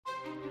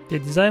the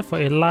desire for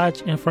a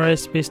large infrared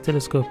space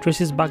telescope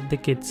traces back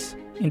decades.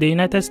 In the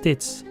United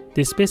States,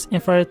 the Space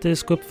Infrared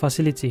Telescope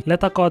Facility,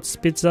 later called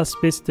Spitzer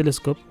Space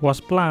Telescope, was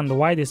planned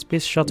while the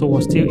Space Shuttle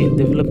was still in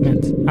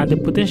development, and the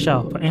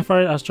potential for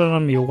infrared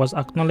astronomy was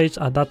acknowledged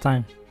at that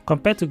time.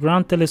 Compared to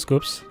ground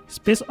telescopes,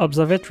 space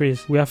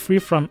observatories were free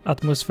from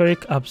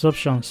atmospheric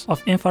absorptions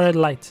of infrared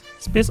light.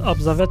 Space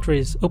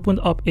observatories opened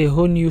up a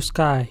whole new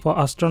sky for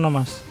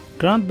astronomers.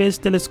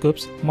 Ground-based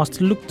telescopes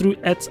must look through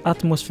Earth's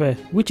atmosphere,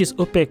 which is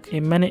opaque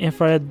in many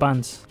infrared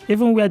bands.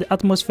 Even where the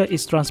atmosphere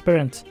is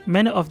transparent,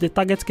 many of the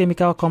target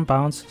chemical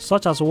compounds,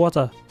 such as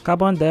water,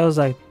 carbon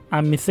dioxide,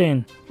 and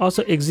methane,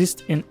 also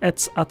exist in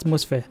Earth's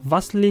atmosphere,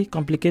 vastly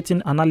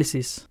complicating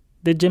analysis.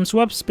 The James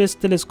Webb Space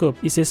Telescope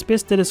is a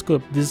space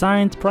telescope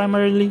designed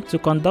primarily to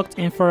conduct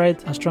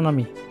infrared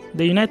astronomy.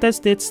 The United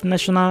States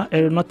National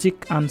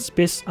Aeronautic and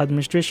Space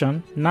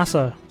Administration,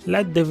 NASA,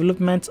 led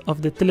development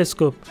of the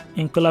telescope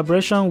in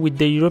collaboration with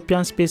the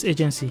European Space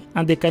Agency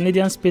and the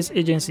Canadian Space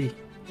Agency.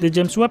 The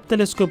James Webb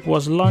Telescope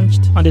was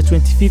launched on the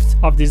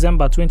 25th of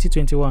December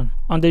 2021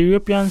 on the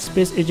European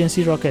Space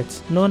Agency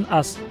rocket known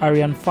as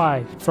Ariane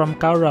 5 from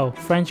Kourou,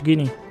 French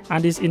Guiana,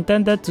 and is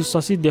intended to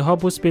succeed the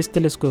Hubble Space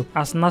Telescope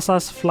as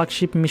NASA's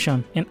flagship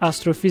mission in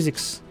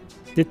astrophysics.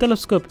 The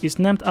telescope is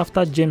named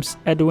after James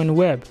Edwin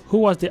Webb, who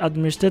was the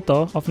administrator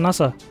of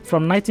NASA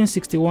from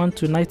 1961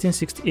 to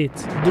 1968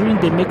 during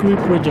the Mercury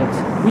project,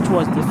 which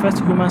was the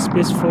first human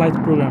space flight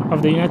program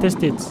of the United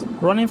States,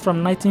 running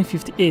from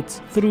 1958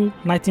 through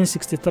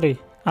 1963,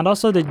 and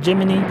also the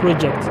Gemini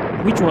project,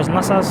 which was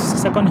NASA's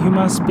second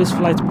human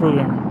spaceflight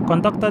program,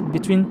 conducted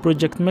between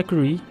Project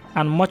Mercury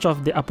and much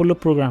of the Apollo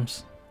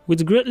programs.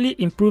 With greatly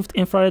improved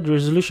infrared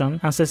resolution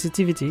and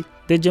sensitivity,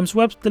 the James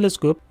Webb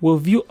Telescope will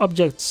view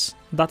objects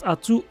that are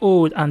too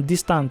old and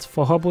distant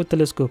for Hubble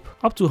telescope,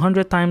 up to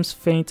 100 times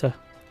fainter.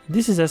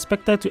 This is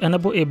expected to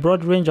enable a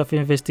broad range of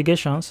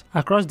investigations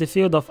across the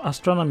field of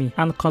astronomy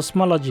and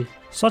cosmology,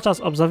 such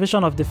as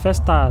observation of the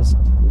first stars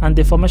and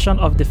the formation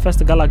of the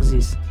first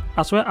galaxies,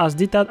 as well as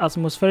detailed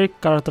atmospheric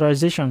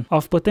characterization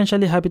of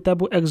potentially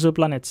habitable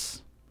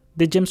exoplanets.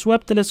 The James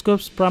Webb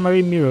Telescope's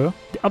primary mirror,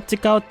 the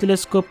optical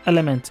telescope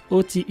element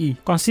 (OTE),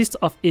 consists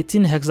of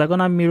 18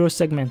 hexagonal mirror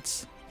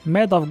segments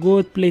made of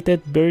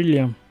gold-plated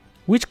beryllium,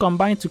 which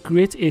combine to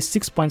create a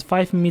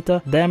 6.5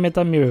 meter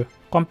diameter mirror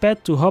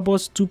compared to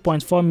Hubble's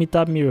 2.4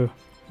 meter mirror.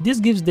 This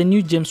gives the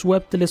new James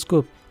Webb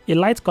Telescope a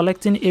light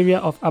collecting area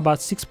of about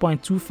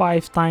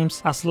 6.25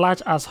 times as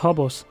large as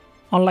Hubble's.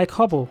 Unlike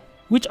Hubble,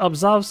 which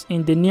observes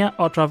in the near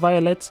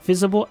ultraviolet,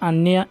 visible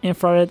and near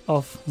infrared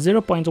of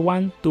 0.1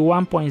 to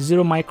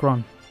 1.0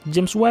 micron,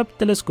 James Webb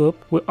Telescope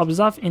will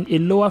observe in a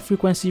lower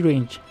frequency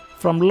range,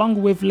 from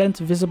long wavelength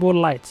visible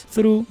light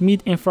through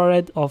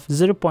mid-infrared of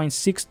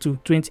 0.6 to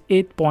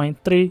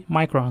 28.3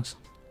 microns.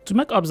 To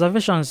make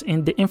observations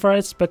in the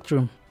infrared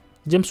spectrum,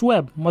 James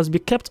Webb must be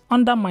kept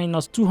under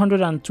minus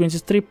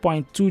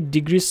 223.2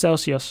 degrees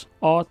Celsius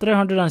or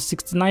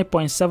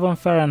 369.7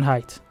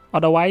 Fahrenheit.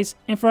 Otherwise,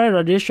 infrared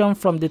radiation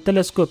from the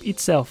telescope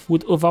itself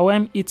would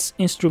overwhelm its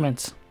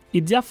instruments.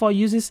 It therefore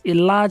uses a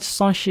large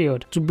sun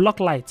shield to block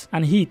light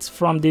and heat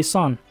from the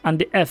sun and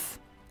the Earth,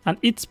 and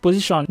its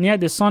position near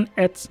the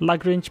Sun-Earth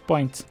Lagrange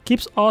point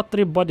keeps all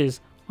three bodies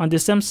on the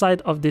same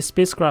side of the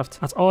spacecraft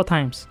at all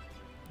times.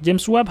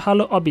 James Webb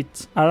halo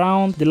orbit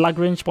around the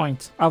Lagrange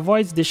point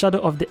avoids the shadow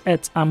of the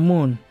Earth and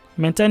Moon,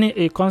 maintaining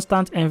a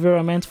constant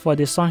environment for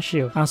the sun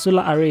shield and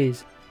solar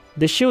arrays.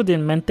 The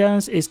shielding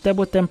maintains a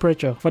stable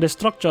temperature for the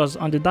structures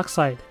on the dark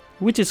side,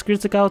 which is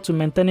critical to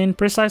maintaining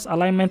precise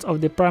alignment of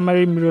the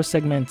primary mirror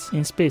segments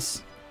in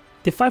space.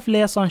 The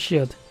 5-layer sun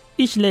shield,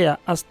 each layer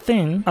as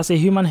thin as a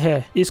human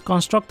hair, is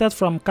constructed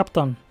from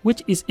Kapton,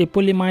 which is a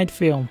polyimide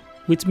film,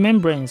 with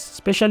membranes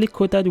specially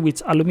coated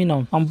with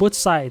aluminum on both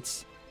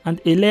sides, and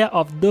a layer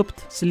of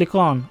doped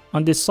silicon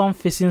on the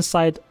sun-facing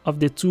side of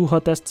the two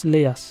hottest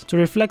layers to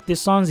reflect the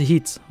sun's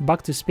heat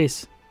back to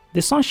space.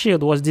 The sun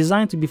shield was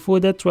designed to be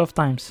folded 12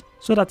 times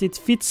so that it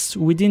fits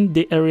within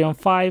the Ariane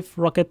 5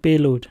 rocket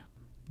payload.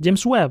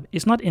 James Webb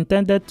is not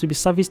intended to be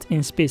serviced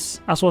in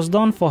space, as was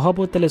done for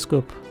Hubble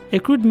telescope. A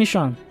crewed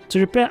mission to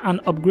repair and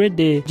upgrade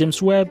the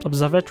James Webb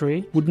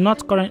Observatory would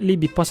not currently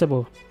be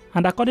possible,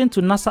 and according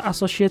to NASA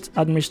Associate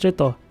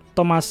Administrator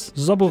Thomas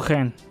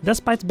Zobuchen,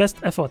 despite best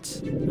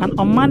efforts, an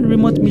unmanned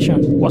remote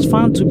mission was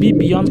found to be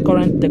beyond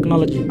current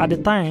technology at the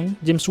time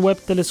James Webb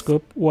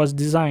Telescope was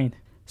designed.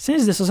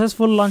 Since the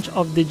successful launch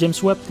of the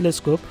James Webb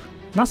Telescope,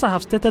 NASA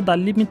have stated that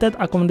limited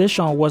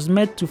accommodation was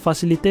made to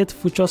facilitate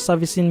future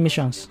servicing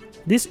missions.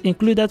 This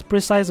included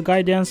precise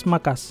guidance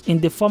markers in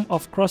the form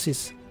of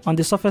crosses on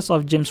the surface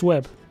of James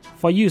Webb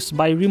for use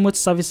by remote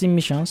servicing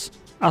missions,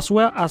 as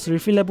well as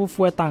refillable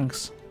fuel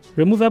tanks,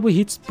 removable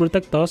heat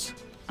protectors,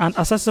 and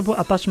accessible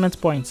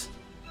attachment points.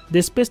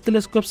 The Space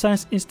Telescope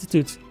Science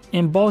Institute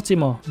in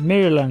Baltimore,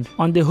 Maryland,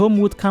 on the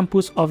Homewood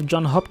campus of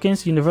Johns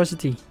Hopkins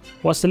University,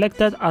 was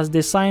selected as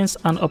the Science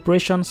and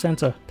Operations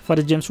Center for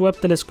the James Webb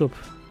Telescope,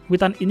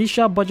 with an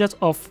initial budget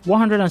of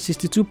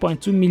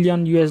 $162.2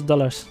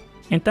 million,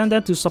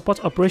 intended to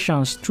support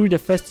operations through the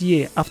first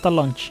year after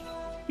launch.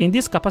 In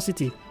this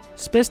capacity,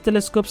 Space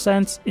Telescope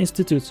Science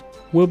Institute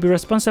will be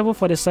responsible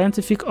for the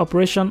scientific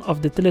operation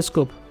of the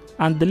telescope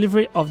and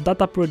delivery of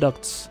data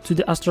products to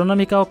the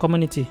astronomical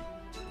community.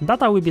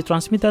 Data will be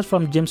transmitted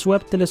from James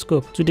Webb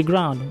Telescope to the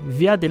ground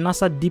via the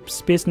NASA Deep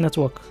Space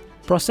Network,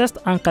 processed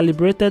and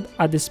calibrated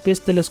at the Space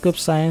Telescope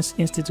Science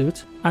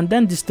Institute, and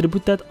then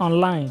distributed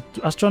online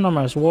to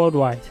astronomers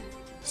worldwide.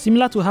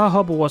 Similar to how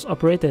Hubble was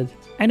operated,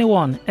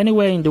 anyone,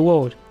 anywhere in the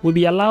world will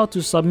be allowed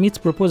to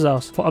submit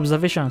proposals for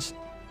observations.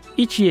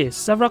 Each year,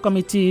 several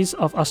committees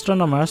of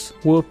astronomers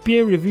will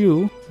peer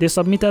review the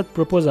submitted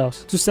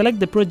proposals to select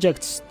the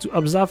projects to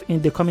observe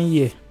in the coming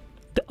year.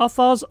 The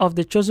authors of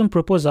the chosen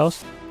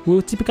proposals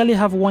will typically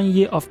have 1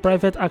 year of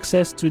private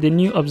access to the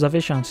new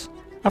observations,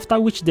 after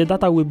which the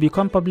data will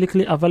become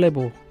publicly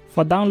available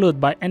for download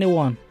by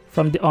anyone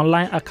from the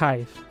online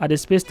archive at the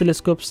Space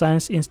Telescope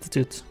Science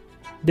Institute.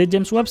 The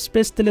James Webb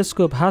Space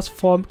Telescope has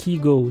 4 key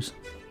goals.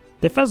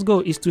 The first goal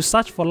is to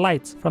search for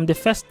light from the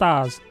first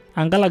stars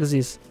and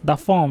galaxies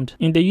that formed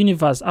in the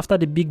universe after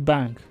the Big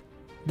Bang.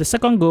 The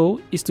second goal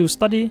is to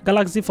study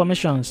galaxy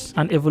formations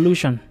and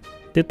evolution.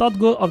 The third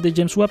goal of the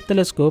James Webb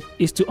Telescope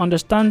is to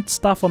understand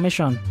star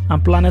formation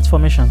and planet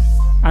formation.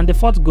 And the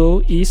fourth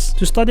goal is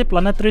to study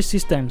planetary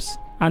systems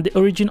and the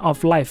origin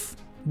of life.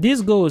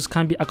 These goals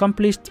can be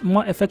accomplished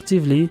more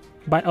effectively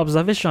by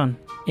observation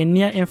in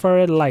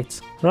near-infrared light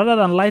rather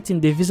than light in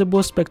the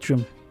visible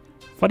spectrum.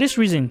 For this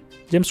reason,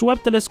 James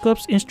Webb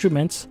Telescope's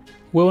instruments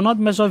will not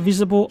measure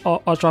visible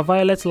or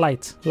ultraviolet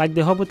light like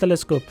the Hubble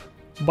telescope,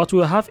 but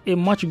will have a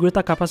much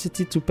greater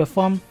capacity to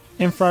perform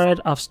infrared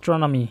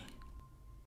astronomy.